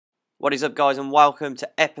What is up, guys, and welcome to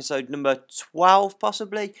episode number 12,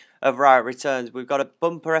 possibly, of Rowett Returns. We've got a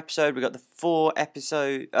bumper episode. We've got the four-game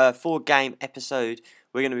episode.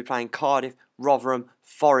 We're going to be playing Cardiff, Rotherham,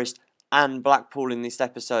 Forest, and Blackpool in this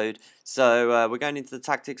episode. So we're going into the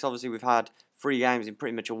tactics. Obviously, we've had 3 games in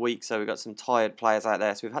pretty much a week, so we've got some tired players out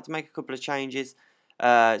there. So we've had to make a couple of changes.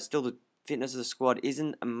 Still, the fitness of the squad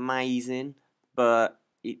isn't amazing, but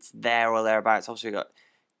it's there or thereabouts. Obviously, we've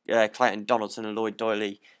got Clayton Donaldson and Lloyd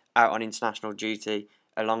Doyley out on international duty,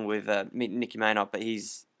 along with Nicky Maynard, but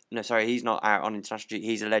he's not out on international duty.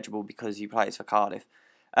 He's eligible because he plays for Cardiff.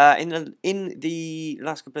 In the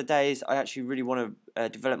last couple of days, I actually really want to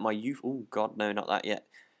develop my youth. Oh God, no, not that yet.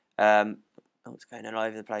 It's going all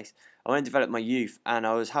over the place. I want to develop my youth, and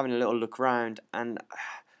I was having a little look around, and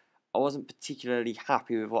I wasn't particularly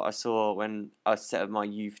happy with what I saw when I set up my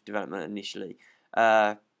youth development initially.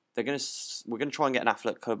 We're gonna try and get an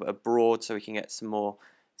athlete club abroad so we can get some more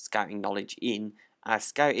scouting knowledge in.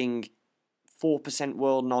 Scouting 4%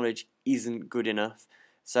 world knowledge isn't good enough.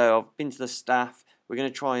 So I've been to the staff. We're going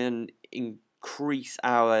to try and increase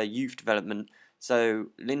our youth development. So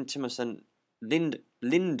Lyndon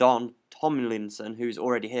Tomlinson, who's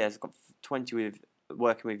already here, has got 20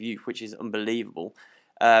 working with youth, which is unbelievable.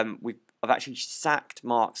 I've actually sacked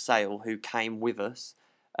Mark Sale, who came with us,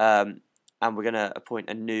 and we're going to appoint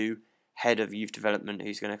a new head of youth development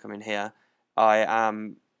who's going to come in here. I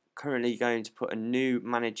am currently going to put a new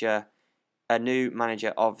manager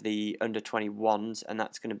of the under-21s, and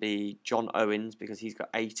that's going to be John Owens, because he's got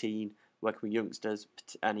 18 working with youngsters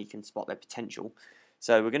and he can spot their potential.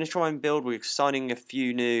 So we're going to try and build. We're signing a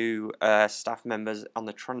few new staff members on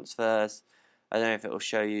the transfers. I don't know if it will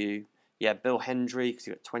show you. Yeah, Bill Hendry, because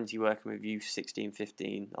he's got 20 working with youth,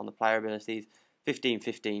 16-15 on the player abilities,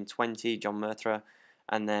 15-15-20 John Murtra,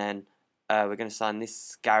 and then we're going to sign this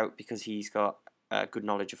scout because he's got good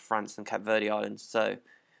knowledge of France and Cape Verde Islands. So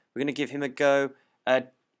we're going to give him a go.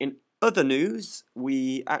 In other news,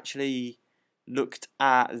 we actually looked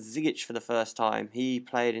at Zigic for the first time. He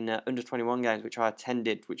played in under-21 games, which I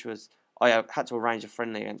attended, I had to arrange a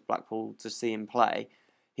friendly against Blackpool to see him play.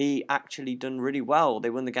 He actually done really well. They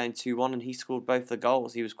won the game 2-1 and he scored both the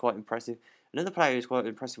goals. He was quite impressive. Another player who was quite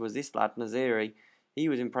impressive was this lad, Naziri. He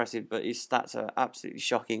was impressive, but his stats are absolutely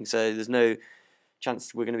shocking, so there's no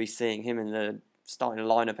chance we're going to be seeing him in the starting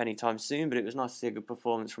lineup anytime soon, but it was nice to see a good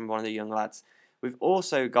performance from one of the young lads. We've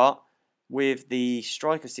also got, with the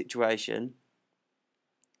striker situation,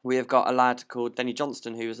 we have got a lad called Denny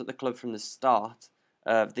Johnston, who was at the club from the start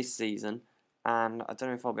of this season, and I don't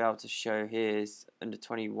know if I'll be able to show his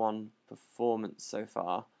under-21 performance so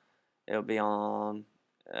far. It'll be on,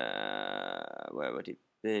 where would it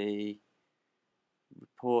be?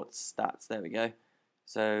 Report stats, there we go.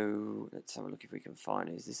 So let's have a look if we can find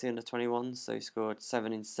it. Is this the under-21s? So he scored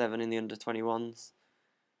 7 in 7 in the under-21s.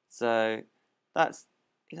 So is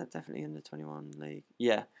that definitely under-21 league?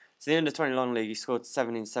 Yeah. So the under-21 league, he scored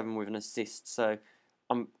 7 in 7 with an assist. So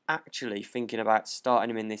I'm actually thinking about starting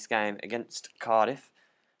him in this game against Cardiff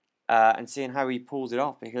and seeing how he pulls it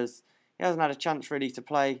off, because he hasn't had a chance really to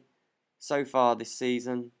play so far this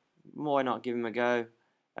season. Why not give him a go?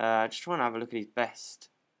 Just trying to have a look at his best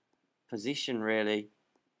position, really.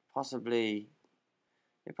 Possibly,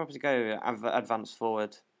 he'll probably go advance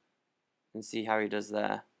forward and see how he does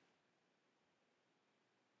there.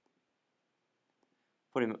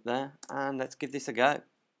 Put him up there, and let's give this a go.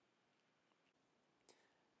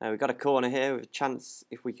 Now we've got a corner here with a chance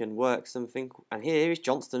if we can work something. And here is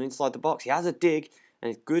Johnston inside the box. He has a dig,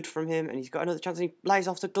 and it's good from him. And he's got another chance, and he lays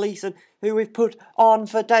off to Gleeson, who we've put on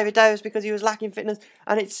for David Davis because he was lacking fitness.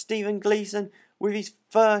 And it's Stephen Gleeson with his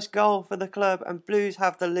first goal for the club, and Blues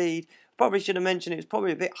have the lead. Probably should have mentioned it was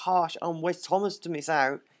probably a bit harsh on Wes Thomas to miss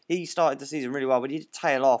out. He started the season really well, but he did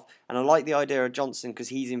tail off. And I like the idea of Johnson because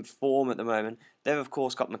he's in form at the moment. They've, of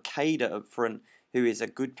course, got Makeda up front, who is a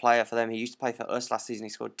good player for them. He used to play for us last season. He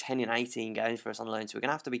scored 10 in 18 games for us on loan, so we're going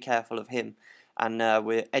to have to be careful of him. And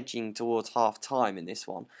we're edging towards half-time in this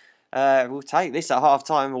one. We'll take this at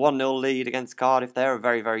half-time, a 1-0 lead against Cardiff. They're a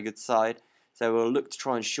very, very good side. So we'll look to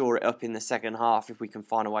try and shore it up in the second half if we can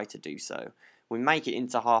find a way to do so. We make it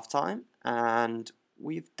into half-time, and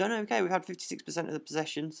we've done okay. We've had 56% of the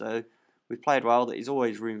possession, so we've played well. There's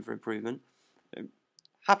always room for improvement.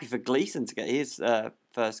 Happy for Gleeson to get his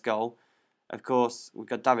first goal. Of course, we've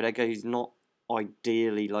got David Edgar, who's not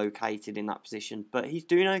ideally located in that position, but he's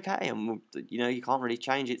doing okay, and you can't really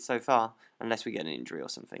change it so far unless we get an injury or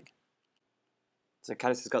something. So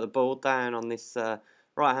Callis has got the ball down on this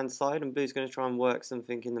right hand side, and Boo's going to try and work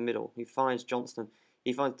something in the middle. He finds Johnston.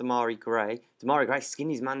 He finds Damari Gray. Damari Gray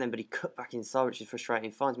skinned his man then, but he cut back inside, which is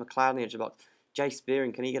frustrating. He finds McLeod on the edge of the box. Jay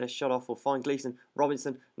Spearing, can he get a shot off or find Gleeson?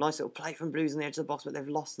 Robinson, nice little play from Blues on the edge of the box, but they've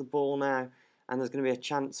lost the ball now. And there's going to be a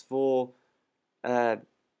chance for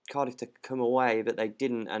Cardiff to come away, but they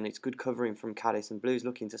didn't. And it's good covering from Caddis. And Blues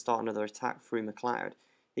looking to start another attack through McLeod.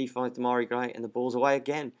 He finds Damari Gray, and the ball's away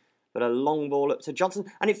again. But a long ball up to Johnson,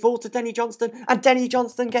 and it falls to Denny Johnston. And Denny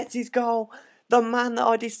Johnston gets his goal. The man that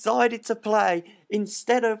I decided to play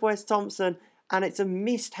instead of Wes Thompson. And it's a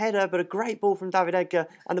missed header, but a great ball from David Edgar.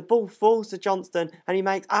 And the ball falls to Johnston, and he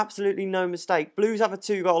makes absolutely no mistake. Blues have a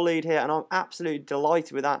 2-goal lead here, and I'm absolutely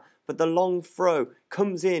delighted with that. But the long throw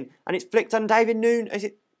comes in, and it's flicked on David Noon. Is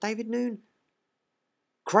it David Noon?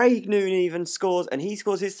 Craig Noon even scores, and he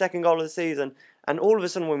scores his 2nd goal of the season. And all of a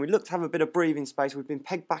sudden, when we look to have a bit of breathing space, we've been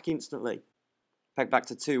pegged back instantly. Pegged back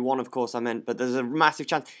to 2-1, of course, I meant, but there's a massive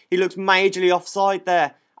chance. He looks majorly offside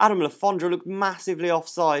there. Adam Lafondra looked massively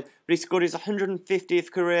offside, but he scored his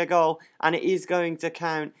 150th career goal, and it is going to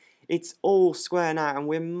count. It's all square now, and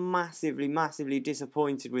we're massively, massively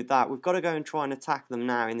disappointed with that. We've got to go and try and attack them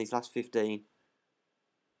now in these last 15.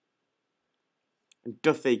 And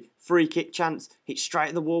Duffy, free kick chance, hits straight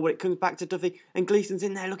at the wall, but it comes back to Duffy, and Gleeson's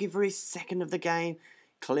in there looking for his 2nd of the game.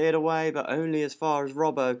 Cleared away, but only as far as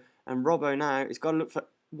Robbo, and Robbo now has got to look for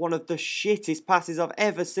one of the shittest passes I've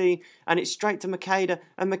ever seen, and it's straight to Makeda,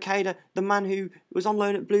 and Makeda, the man who was on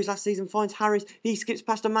loan at Blues last season, finds Harris. He skips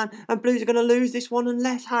past a man, and Blues are going to lose this one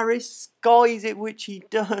unless Harris skies it, which he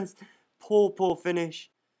does. Poor finish.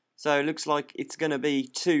 So it looks like it's going to be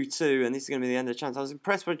 2-2, and this is going to be the end of the chance. I was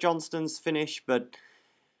impressed with Johnston's finish, but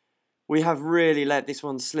we have really let this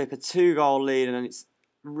one slip. A 2-goal lead, and it's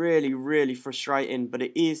really, really frustrating, but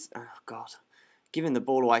it is, oh God, giving the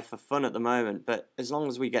ball away for fun at the moment, but as long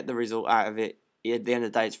as we get the result out of it, at the end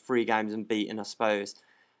of the day, it's 3 games and beaten, I suppose.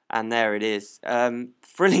 And there it is.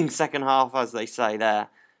 Thrilling second half, as they say there,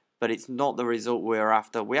 but it's not the result we were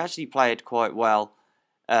after. We actually played quite well.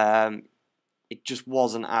 It just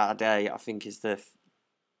wasn't our day, I think, is the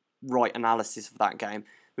right analysis of that game.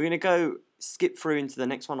 We're going to go skip through into the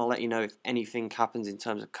next one. I'll let you know if anything happens in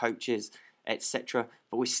terms of coaches, etc.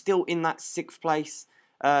 But we're still in that 6th place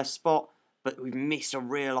spot. But we've missed a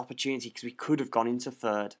real opportunity because we could have gone into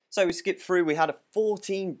 3rd. So we skipped through. We had a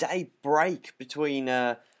 14-day break between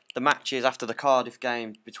the matches after the Cardiff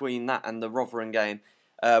game, between that and the Rotherham game.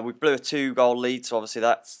 We blew a 2-goal lead, so obviously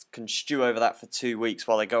that can stew over that for 2 weeks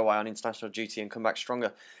while they go away on international duty and come back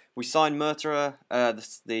stronger. We signed Murtara,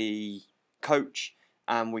 the coach,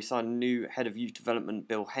 and we signed a new head of youth development,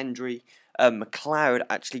 Bill Hendry. McLeod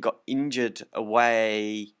actually got injured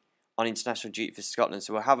away on international duty for Scotland,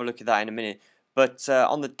 so we'll have a look at that in a minute. But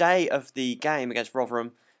on the day of the game against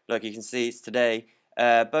Rotherham, look, you can see it's today,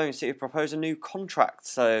 Birmingham City proposed a new contract,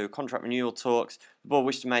 so contract renewal talks. The board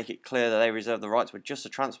wished to make it clear that they reserve the right to adjust the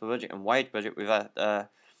transfer budget and wage budget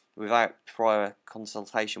without prior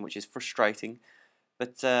consultation, which is frustrating.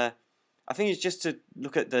 But I think it's just to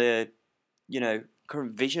look at the,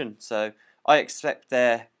 current vision. So I expect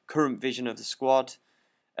their current vision of the squad,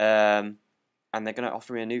 and they're going to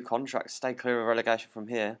offer me a new contract, stay clear of relegation from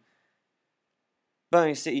here.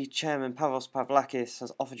 Birmingham City chairman Pavlos Pavlakis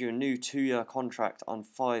has offered you a new 2-year contract on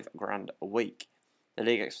 $5,000 a week. The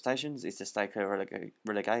league expectations is to stay clear of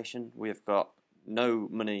relegation. We have got no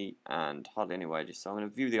money and hardly any wages, so I'm going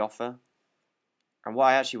to view the offer. And what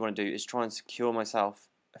I actually want to do is try and secure myself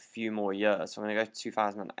a few more years. So I'm going to go to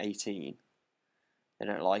 2018. They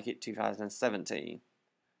don't like it. 2017.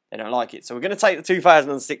 They don't like it. So we're going to take the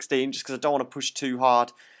 2016 just because I don't want to push too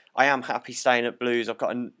hard. I am happy staying at Blues. I've got,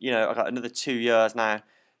 I've got another 2 years now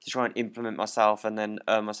to try and implement myself and then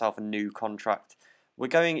earn myself a new contract. We're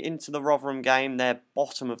going into the Rotherham game. They're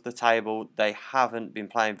bottom of the table. They haven't been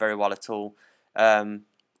playing very well at all. So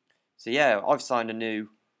yeah, I've signed a new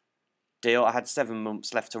deal. I had 7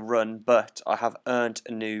 months left to run, but I have earned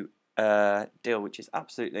a new deal, which is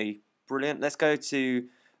absolutely brilliant. Let's go to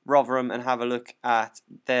Rotherham and have a look at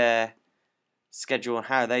their schedule and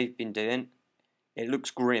how they've been doing. It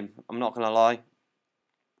looks grim, I'm not going to lie.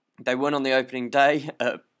 They won on the opening day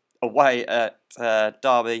away at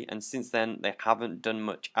Derby, and since then they haven't done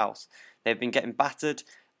much else. They've been getting battered,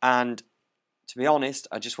 and to be honest,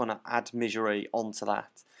 I just want to add misery onto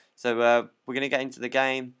that. So we're going to get into the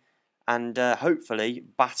game and hopefully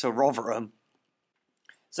batter Rotherham.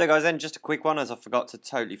 So guys, then just a quick one, as I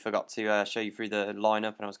totally forgot to show you through the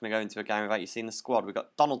lineup, and I was going to go into a game without you seeing the squad. We've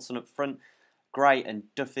got Donaldson up front, Gray and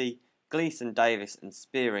Duffy, Gleeson, Davis and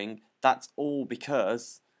Spearing. That's all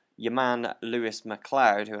because your man Lewis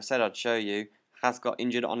McLeod, who I said I'd show you, has got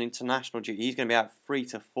injured on international duty. He's going to be out 3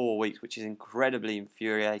 to 4 weeks, which is incredibly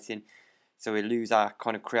infuriating. So we lose our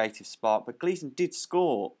kind of creative spark. But Gleeson did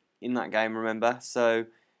score in that game, remember? So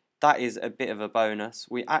that is a bit of a bonus.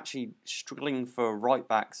 We're actually struggling for a right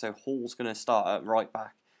back, so Hall's going to start at right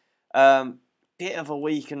back. Bit of a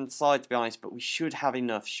weakened side, to be honest, but we should have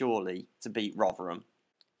enough, surely, to beat Rotherham.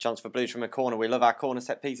 Chance for Blues from a corner. We love our corner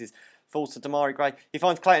set pieces. Falls to Damari Gray. He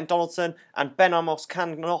finds Clayton Donaldson, and Ben Amos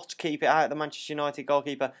cannot keep it out, the Manchester United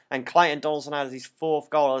goalkeeper. And Clayton Donaldson has his 4th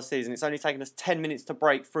goal of the season. It's only taken us 10 minutes to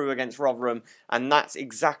break through against Rotherham, and that's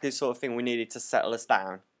exactly the sort of thing we needed to settle us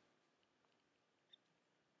down.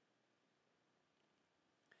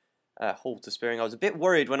 Hall to Spearing. I was a bit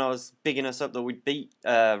worried when I was bigging us up that we'd beat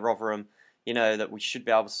Rotherham. You know, that we should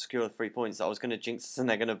be able to secure the 3 points. That I was going to jinx us and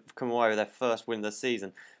they're going to come away with their first win of the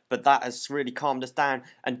season. But that has really calmed us down.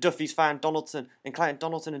 And Duffy's found Donaldson and Clayton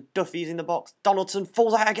Donaldson, and Duffy's in the box. Donaldson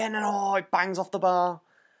falls out again, and oh, it bangs off the bar.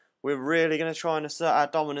 We're really going to try and assert our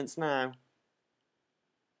dominance now.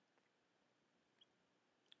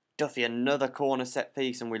 Duffy, another corner set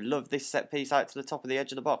piece, and we love this set piece out to the top of the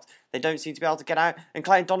edge of the box. They don't seem to be able to get out. And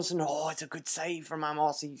Clayton Donaldson, oh, it's a good save from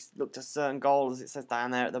Amos. He's looked a certain goal, as it says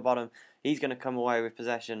down there at the bottom. He's going to come away with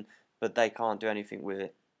possession, but they can't do anything with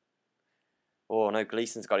it. Oh, no,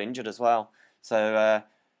 Gleeson's got injured as well. So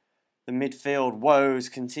the midfield woes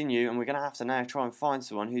continue, and we're going to have to now try and find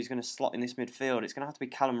someone who's going to slot in this midfield. It's going to have to be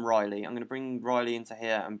Callum Riley. I'm going to bring Riley into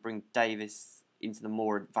here and bring Davis into the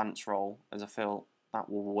more advanced role, as I feel that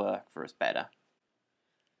will work for us better.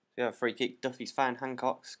 We have a free kick. Duffy's found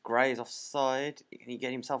Hancock's. Gray is offside. Can he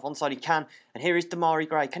get himself onside? He can. And here is Damari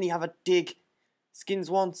Gray. Can he have a dig? Skins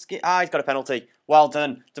one. He's got a penalty. Well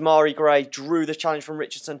done. Damari Gray drew the challenge from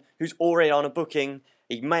Richardson, who's already on a booking.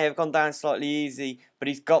 He may have gone down slightly easy, but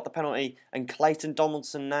he's got the penalty. And Clayton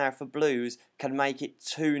Donaldson now for Blues can make it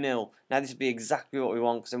 2-0. Now this would be exactly what we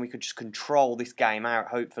want, because then we could just control this game out,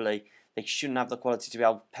 hopefully. They shouldn't have the quality to be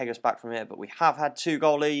able to peg us back from here, but we have had 2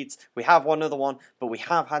 goal leads. We have won another one, but we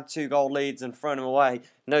have had 2 goal leads and thrown them away,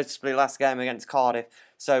 noticeably last game against Cardiff.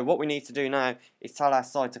 So what we need to do now is tell our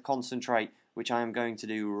side to concentrate, which I am going to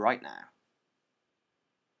do right now.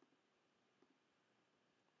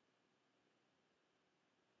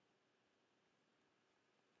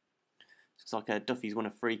 Looks like Duffy's won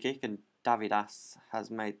a free kick, and Davidas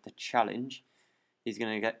has made the challenge. He's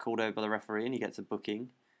going to get called over by the referee, and he gets a booking.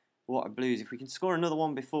 What a Blues. If we can score another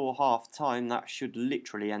one before half-time, that should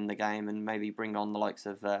literally end the game and maybe bring on the likes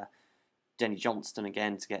of Denny Johnston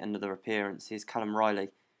again to get another appearance. Here's Callum Riley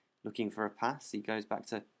looking for a pass. He goes back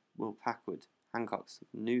to Will Packwood. Hancock's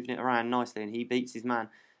moving it around nicely, and he beats his man.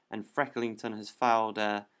 And Frecklington has fouled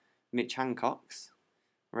Mitch Hancock's.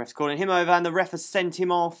 The ref's calling him over, and the ref has sent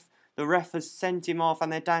him off. The ref has sent him off,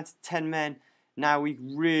 and they're down to 10 men. Now we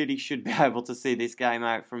really should be able to see this game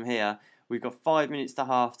out from here. We've got 5 minutes to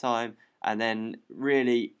half-time, and then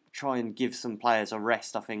really try and give some players a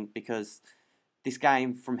rest, I think, because this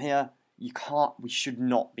game from here, we should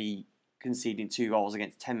not be conceding 2 goals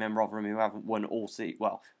against 10-men Rotherham who haven't won all season.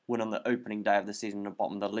 Well, won on the opening day of the season at the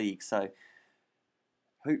bottom of the league. So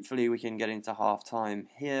hopefully we can get into half-time.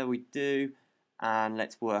 Here we do, and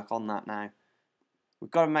let's work on that now. We've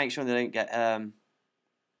got to make sure they don't get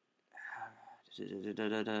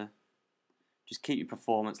just keep your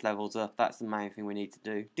performance levels up. That's the main thing we need to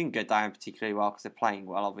do. Didn't go down particularly well because they're playing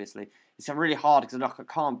well, obviously. It's really hard because I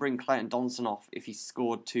can't bring Clayton Donaldson off if he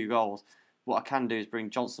scored 2 goals. What I can do is bring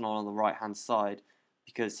Johnson on the right-hand side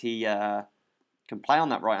because he can play on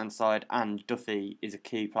that right-hand side, and Duffy is a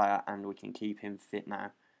key player and we can keep him fit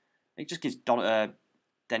now. It just gives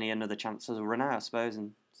Denny another chance to run out, I suppose,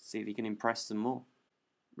 and see if he can impress some more.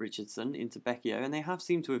 Richardson into Becchio, and they have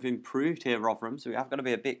seemed to have improved here, Rotherham, so we have got to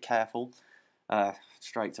be a bit careful.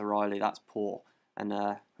 Straight to Riley, that's poor. And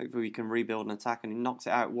hopefully we can rebuild an attack, and he knocks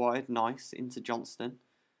it out wide, nice, into Johnston.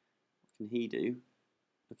 What can he do?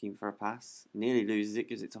 Looking for a pass. Nearly loses it,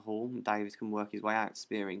 gives it to Hall, and Davis can work his way out,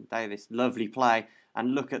 Spearing. Davis, lovely play,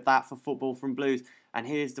 and look at that for football from Blues. And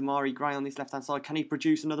here's Damari Gray on this left-hand side. Can he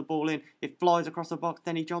produce another ball in? It flies across the box,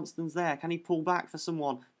 Denny Johnston's there. Can he pull back for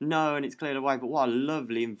someone? No, and it's cleared away, but what a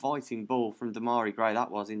lovely, inviting ball from Damari Gray that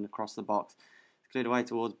was in across the box. It's cleared away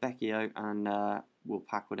towards Becchio, and Will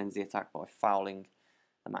Packwood ends the attack by fouling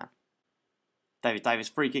the man. David Davis,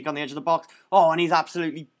 free kick on the edge of the box. Oh, and he's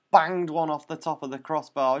absolutely banged one off the top of the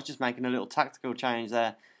crossbar. I was just making a little tactical change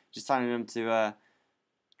there, just telling them to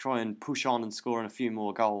try and push on and score a few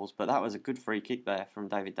more goals. But that was a good free kick there from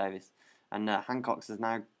David Davis. And Hancock's has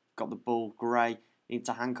now got the ball. Gray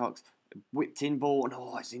into Hancock's, whipped in ball, and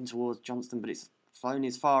oh, it's in towards Johnston, but it's flown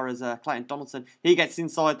as far as Clayton Donaldson. He gets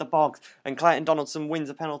inside the box, and Clayton Donaldson wins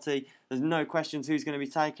a penalty. There's no questions who's going to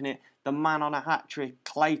be taking it. The man on a hat-trick,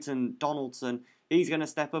 Clayton Donaldson. He's going to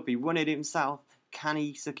step up. He won it himself. Can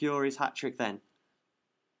he secure his hat-trick then?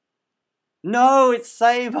 No, it's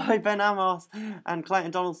saved by Ben Amos. And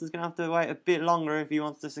Clayton Donaldson's going to have to wait a bit longer if he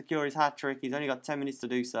wants to secure his hat-trick. He's only got 10 minutes to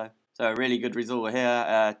do so. So a really good result here.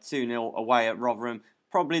 2-0 away at Rotherham.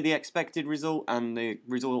 Probably the expected result and the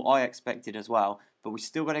result I expected as well. But we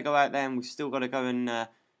still got to go out there and we've still got to go and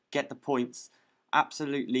get the points.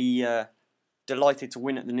 Absolutely delighted to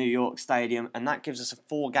win at the New York Stadium. And that gives us a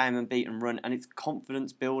 4-game unbeaten run. And it's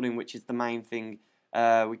confidence building, which is the main thing.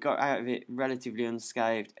 We got out of it relatively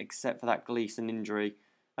unscathed, except for that Gleeson injury.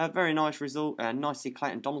 Very nice result. Nice to see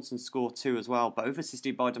Clayton Donaldson score 2 as well, both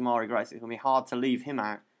assisted by Damari Gray. So it's going to be hard to leave him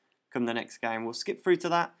out come the next game. We'll skip through to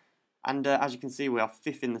that. And as you can see, we are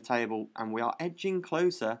 5th in the table, and we are edging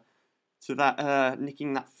closer to that,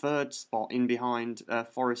 nicking that 3rd spot in behind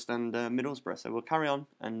Forest and Middlesbrough. So we'll carry on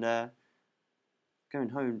and going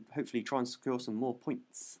home, hopefully try and secure some more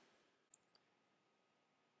points.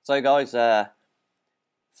 So guys, 3rd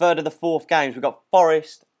of the 4th games, we've got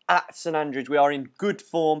Forest at St Andrews. We are in good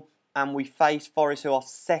form and we face Forest, who are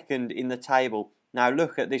 2nd in the table. Now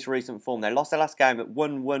look at this recent form. They lost their last game at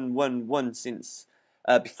 1-1-1-1 since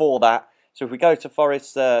before that. So if we go to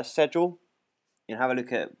Forest's schedule and have a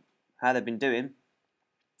look at how they've been doing,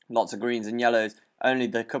 lots of greens and yellows, only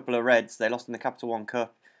the couple of reds. They lost in the Capital One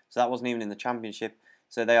Cup, so that wasn't even in the Championship.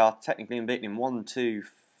 So they are technically unbeaten in 1, 2,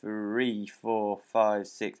 3, 4, 5,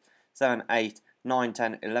 6, 7, 8, 9,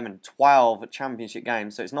 10, 11, 12 Championship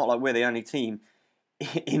games. So it's not like we're the only team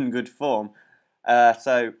in good form.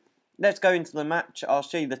 So let's go into the match. I'll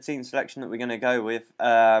show you the team selection that we're going to go with.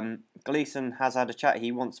 Gleeson has had a chat.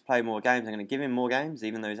 He wants to play more games. I'm going to give him more games,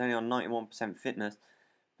 even though he's only on 91% fitness.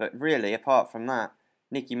 But really, apart from that,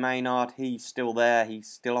 Nicky Maynard, he's still there. He's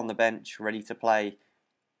still on the bench, ready to play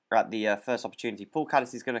at the first opportunity. Paul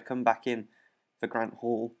Caddis is going to come back in for Grant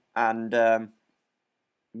Hall. And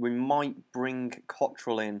we might bring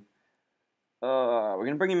Cottrell in. We're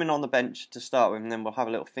going to bring him in on the bench to start with, and then we'll have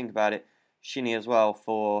a little think about it. Shinnie as well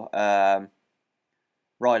for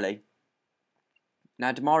Riley.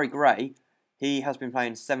 Now, Damari Gray, he has been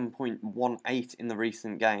playing 7.18 in the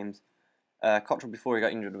recent games. Cottrell, before he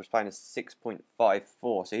got injured, was playing a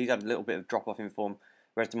 6.54, so he's had a little bit of drop-off in form,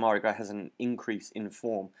 whereas Damari Gray has an increase in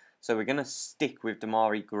form. So we're going to stick with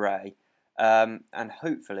Damari Gray and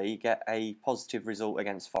hopefully get a positive result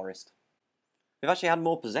against Forest. We've actually had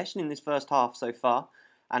more possession in this first half so far,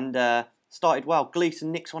 and started well.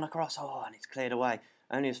 Gleeson nicks one across, and it's cleared away.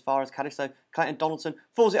 Only as far as Caddis, so Clayton Donaldson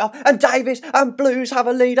falls it up, and Davis and Blues have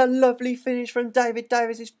a lead. A lovely finish from David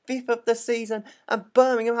Davis, his 5th of the season, and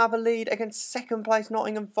Birmingham have a lead against 2nd place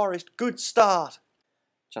Nottingham Forest. Good start.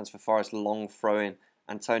 Chance for Forest, long throw-in.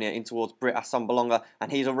 Antonio in towards Britt Assombalonga,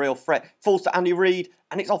 and he's a real threat. Falls to Andy Reid,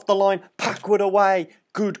 and it's off the line. Packwood away.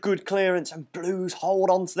 Good clearance, and Blues hold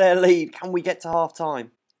on to their lead. Can we get to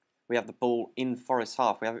half-time? We have the ball in Forest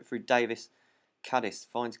half. We have it through Davis. Caddis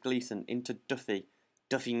finds Gleeson into Duffy.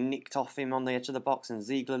 Duffy nicked off him on the edge of the box, and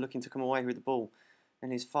Ziegler looking to come away with the ball.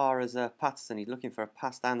 And as far as Patterson, he's looking for a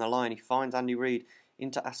pass down the line. He finds Andy Reid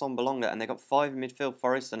into Assombalonga, and they've got 5 in midfield,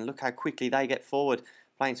 Forest, and look how quickly they get forward.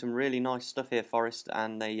 Playing some really nice stuff here, Forest,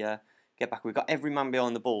 and they get back. We've got every man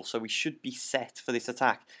behind the ball, so we should be set for this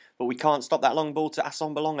attack. But we can't stop that long ball to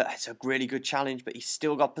Assombalonga. It's a really good challenge, but he's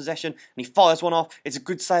still got possession, and he fires one off. It's a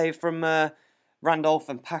good save from Randolph,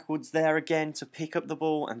 and Packwood's there again to pick up the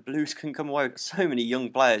ball, and Blues can come away. We've got so many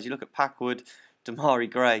young players. You look at Packwood, Damari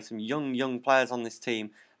Gray, some young players on this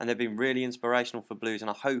team, and they've been really inspirational for Blues,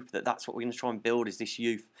 and I hope that that's what we're going to try and build, is this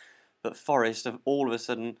youth. But Forest have all of a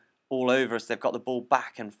sudden, all over us, they've got the ball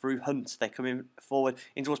back, and through Hunt, they come in forward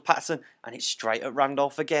in towards Patterson, and it's straight at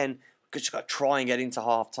Randolph again. We've just got to try and get into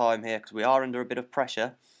half-time here, because we are under a bit of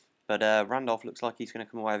pressure. But Randolph looks like he's going to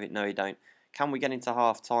come away with it. No, he don't. Can we get into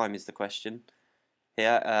half-time is the question.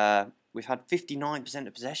 Here, we've had 59%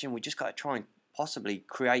 of possession. We just got to try and possibly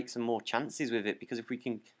create some more chances with it, because if we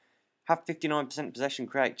can have 59% possession,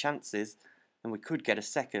 create chances, then we could get a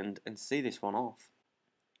second and see this one off.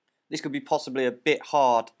 This could be possibly a bit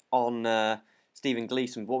hard on Stephen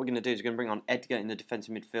Gleeson. What we're going to do is we're going to bring on Edgar in the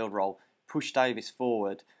defensive midfield role, push Davis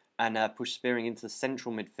forward, and push Spearing into the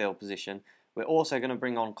central midfield position. We're also going to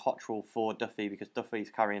bring on Cottrell for Duffy, because Duffy's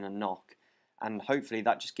carrying a knock. And hopefully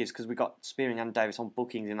that just gives, because we've got Spearing and Davis on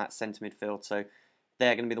bookings in that centre midfield, so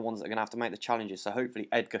they're going to be the ones that are going to have to make the challenges. So hopefully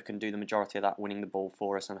Edgar can do the majority of that, winning the ball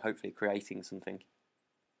for us and hopefully creating something.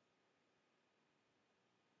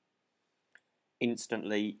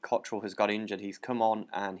 Instantly, Cottrell has got injured. He's come on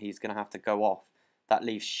and he's going to have to go off. That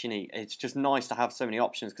leaves Shinnie. It's just nice to have so many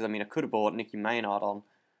options, because I mean, I could have brought Nicky Maynard on.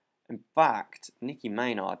 In fact, Nicky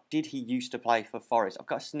Maynard, did he used to play for Forest? I've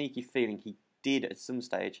got a sneaky feeling he did at some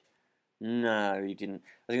stage. No, he didn't.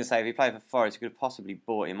 I was going to say, if he played for Forest, he could have possibly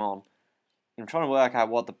brought him on. I'm trying to work out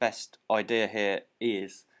what the best idea here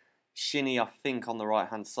is. Shinny, I think, on the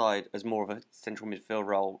right-hand side as more of a central midfield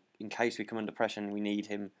role in case we come under pressure and we need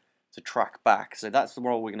him to track back. So that's the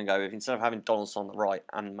role we're going to go with instead of having Donaldson on the right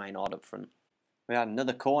and Maynard up front. We had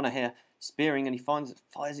another corner here, Spearing, and he fires it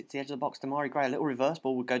to the edge of the box to Mari Gray. A little reverse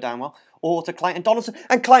ball would go down well. Or to Clayton Donaldson,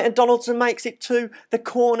 and Clayton Donaldson makes it 2. The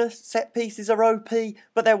corner set pieces are OP,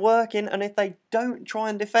 but they're working, and if they don't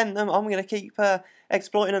try and defend them, I'm going to keep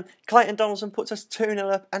exploiting them. Clayton Donaldson puts us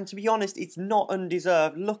 2-0 up, and to be honest, it's not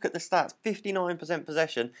undeserved. Look at the stats, 59%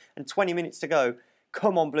 possession and 20 minutes to go.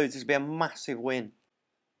 Come on, Blues, this will be a massive win.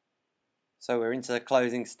 So we're into the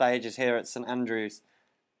closing stages here at St Andrews,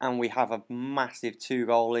 and we have a massive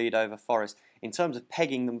 2-goal lead over Forest. In terms of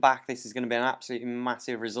pegging them back, this is going to be an absolutely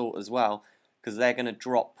massive result as well, because they're going to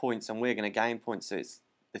drop points and we're going to gain points, so it's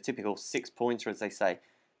the typical 6-pointer, as they say.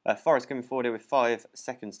 Forest coming forward here with 5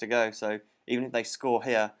 seconds to go, so even if they score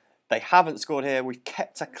here, they haven't scored here. We've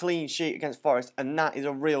kept a clean sheet against Forest, and that is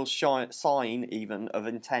a real sign even of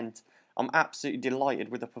intent. I'm absolutely delighted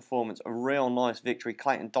with the performance. A real nice victory.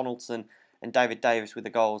 Clayton Donaldson and David Davis with the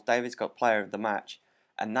goals. David's got player of the match,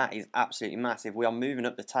 and that is absolutely massive. We are moving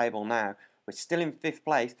up the table now. We're still in 5th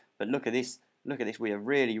place, but look at this. Look at this. We are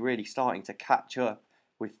really, really starting to catch up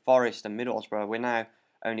with Forest and Middlesbrough. We're now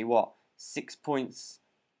only, what, 6 points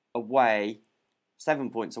away, 7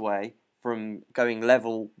 points away from going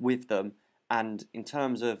level with them. And in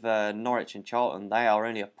terms of Norwich and Charlton, they are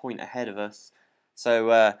only a point ahead of us.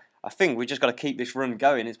 So I think we've just got to keep this run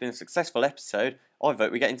going. It's been a successful episode. I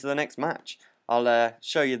vote we get into the next match. I'll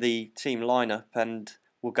show you the team lineup and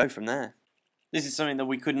we'll go from there. This is something that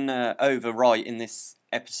we couldn't overwrite in this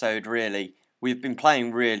episode, really. We've been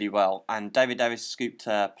playing really well, and David Davis scooped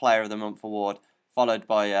Player of the Month award, followed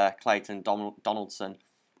by Clayton Donaldson.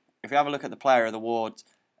 If we have a look at the Player of the Award,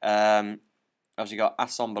 obviously got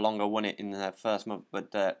Asson Balonga won it in the first month,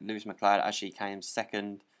 but Lewis McLeod actually came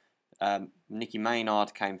 2nd. Nicky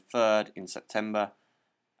Maynard came 3rd in September.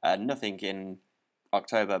 Nothing in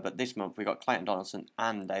October, but this month we got Clayton Donaldson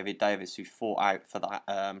and David Davis who fought out for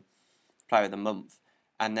that Player of the Month.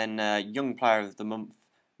 And then Young Player of the Month,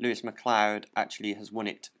 Lewis McLeod, actually has won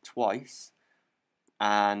it twice.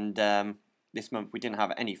 And this month we didn't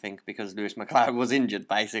have anything because Lewis McLeod was injured,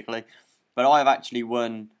 basically. But I've actually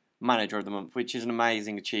won Manager of the Month, which is an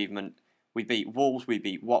amazing achievement. We beat Wolves, we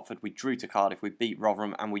beat Watford, we drew to Cardiff, we beat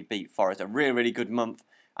Rotherham, and we beat Forest. A really, really good month,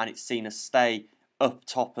 and it's seen us stay up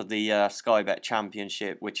top of the Sky Bet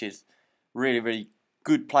Championship, which is really, really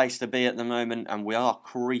good place to be at the moment, and we are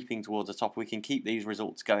creeping towards the top. We can keep these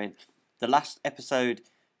results going. The last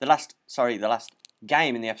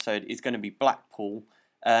game in the episode is going to be Blackpool.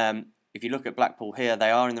 If you look at Blackpool here,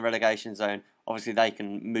 they are in the relegation zone. Obviously, they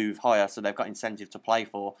can move higher, so they've got incentive to play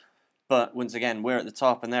for. But once again, we're at the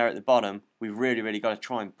top and they're at the bottom. We've really, really got to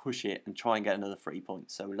try and push it and try and get another 3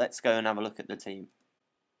 points. So let's go and have a look at the team.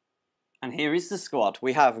 And here is the squad.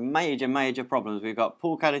 We have major, major problems. We've got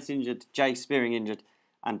Paul Caddis injured, Jay Spearing injured,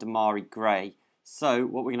 and Damari Gray. So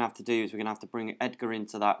what we're going to have to do is we're going to have to bring Edgar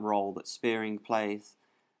into that role that Spearing plays,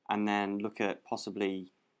 and then look at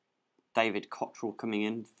possibly David Cottrell coming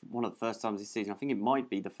in. One of the first times this season. I think it might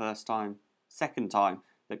be the second time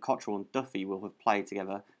that Cottrell and Duffy will have played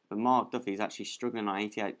together. But Mark Duffy is actually struggling on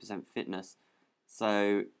 88% fitness.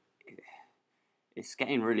 So it's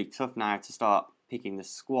getting really tough now to start picking the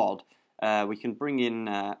squad. We can bring in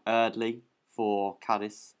Erdley for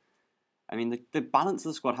Caddis. I mean, the balance of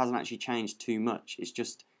the squad hasn't actually changed too much.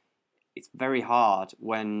 It's very hard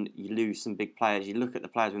when you lose some big players. You look at the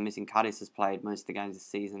players we're missing. Caddis has played most of the games this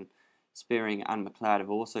season. Spearing and McLeod have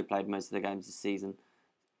also played most of the games this season.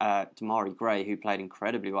 Damari Gray, who played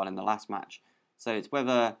incredibly well in the last match. So it's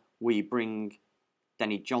whether we bring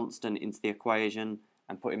Denny Johnston into the equation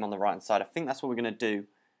and put him on the right-hand side. I think that's what we're going to do,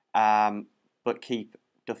 but keep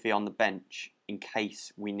Duffy on the bench in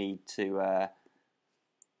case we need to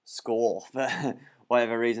score for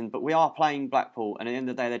whatever reason. But we are playing Blackpool, and at the end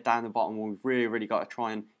of the day, they're down the bottom. We've really, really got to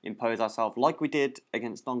try and impose ourselves like we did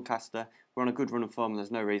against Doncaster. We're on a good run of form, and there's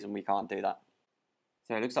no reason we can't do that.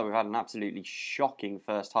 So it looks like we've had an absolutely shocking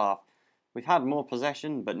first half. We've had more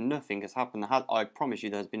possession, but nothing has happened. I promise you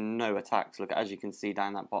there's been no attacks. Look, as you can see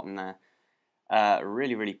down that bottom there.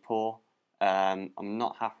 Really, really poor. I'm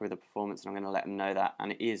not happy with the performance, and I'm going to let them know that.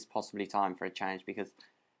 And it is possibly time for a change, because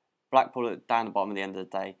Blackpool are down the bottom at the end of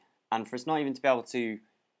the day. And for us not even to be able to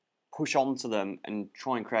push onto them and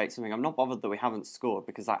try and create something, I'm not bothered that we haven't scored,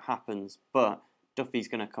 because that happens. But Duffy's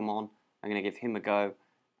going to come on. I'm going to give him a go.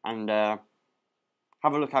 And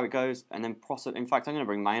have a look how it goes, and then in fact, I'm going to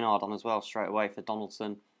bring Maynard on as well straight away for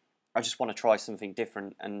Donaldson. I just want to try something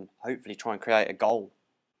different and hopefully try and create a goal.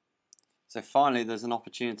 So finally there's an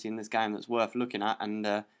opportunity in this game that's worth looking at,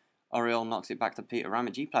 and Oriole knocks it back to Peter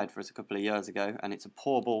Ramage. He played for us a couple of years ago, and it's a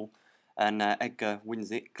poor ball, and Edgar wins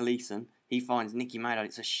it. Gleeson, he finds Nicky Maynard.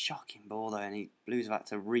 It's a shocking ball though, and Blues have had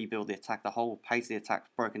to rebuild the attack. The whole pace of the attack's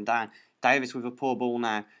broken down. Davis with a poor ball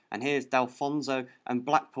now, and here's D'Alfonso and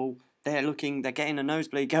Blackpool. They're getting a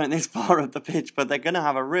nosebleed going this far up the pitch, but they're going to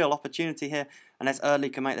have a real opportunity here unless Eardley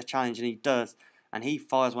can make the challenge, and he does. And he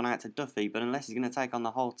fires one out to Duffy, but unless he's going to take on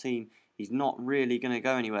the whole team, he's not really going to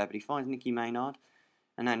go anywhere. But he finds Nicky Maynard,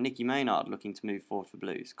 and now Nicky Maynard looking to move forward for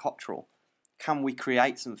Blues. Cottrell, can we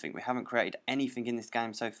create something? We haven't created anything in this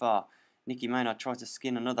game so far. Nicky Maynard tries to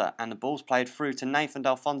skin another, and the ball's played through to Nathan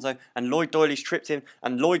D'Alfonso, and Lloyd Doyley's tripped him,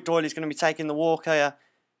 and Lloyd Doyley's going to be taking the walk here.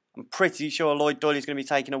 I'm pretty sure Lloyd Doyley's going to be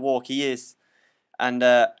taking a walk. He is. And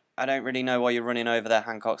I don't really know why you're running over there,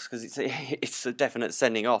 Hancocks, because it's a definite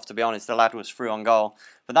sending off, to be honest. The lad was through on goal.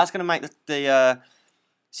 But that's going to make the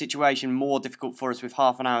situation more difficult for us with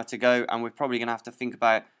half an hour to go, and we're probably going to have to think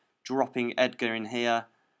about dropping Edgar in here.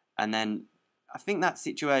 And then I think that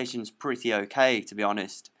situation's pretty okay, to be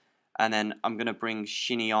honest. And then I'm going to bring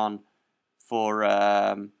Shinny on for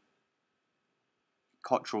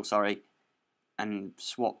Cottrell, sorry, and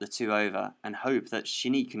swap the two over and hope that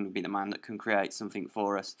Shinny can be the man that can create something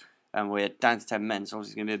for us. And we're down to 10 men, so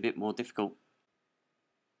obviously it's going to be a bit more difficult.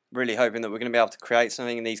 Really hoping that we're going to be able to create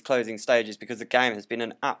something in these closing stages, because the game has been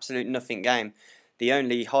an absolute nothing game. The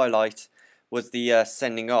only highlight was the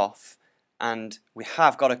sending off, and we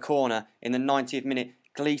have got a corner in the 90th minute.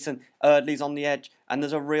 Gleeson, Eardley's on the edge, and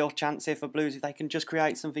there's a real chance here for Blues if they can just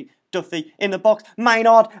create something. Duffy in the box,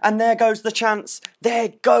 Maynard, and there goes the chance. There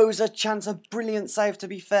goes a chance, a brilliant save to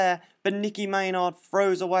be fair, but Nicky Maynard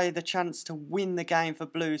throws away the chance to win the game for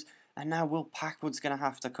Blues, and now Will Packwood's going to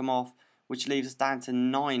have to come off, which leaves us down to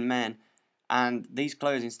 9 men. And these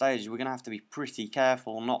closing stages, we're going to have to be pretty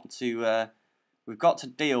careful not to... we've got to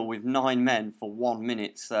deal with 9 men for 1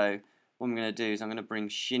 minute, so... what I'm going to do is I'm going to bring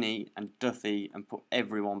Shinny and Duffy and put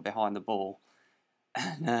everyone behind the ball.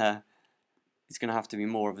 And it's going to have to be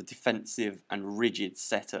more of a defensive and rigid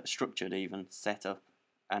setup, structured even setup.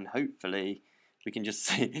 And hopefully we can just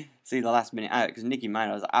see the last minute out, because Nicky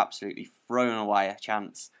Maynard has absolutely thrown away a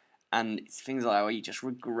chance. And it's things like that where you just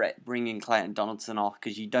regret bringing Clayton Donaldson off,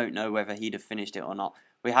 because you don't know whether he'd have finished it or not.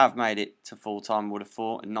 We have made it to full time, would have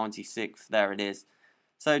thought, in 96th. There it is.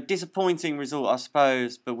 So, disappointing result, I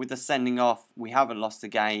suppose, but with the sending off, we haven't lost the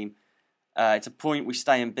game. It's a point we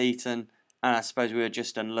stay unbeaten, and I suppose we were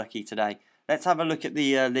just unlucky today. Let's have a look at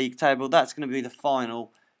the league table. That's going to be the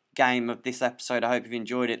final game of this episode. I hope you've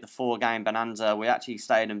enjoyed it, the 4-game bonanza. We actually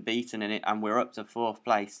stayed unbeaten in it, and we're up to 4th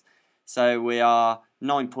place. So, we are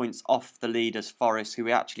 9 points off the leaders, Forest, who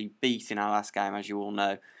we actually beat in our last game, as you all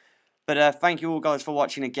know. But thank you all, guys, for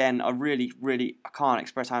watching again. I I can't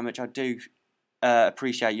express how much I do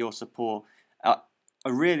appreciate your support. I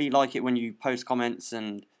really like it when you post comments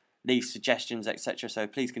and leave suggestions, etc. So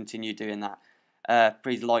please continue doing that.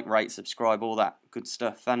 Please like, rate, subscribe, all that good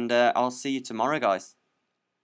stuff. And I'll see you tomorrow, guys.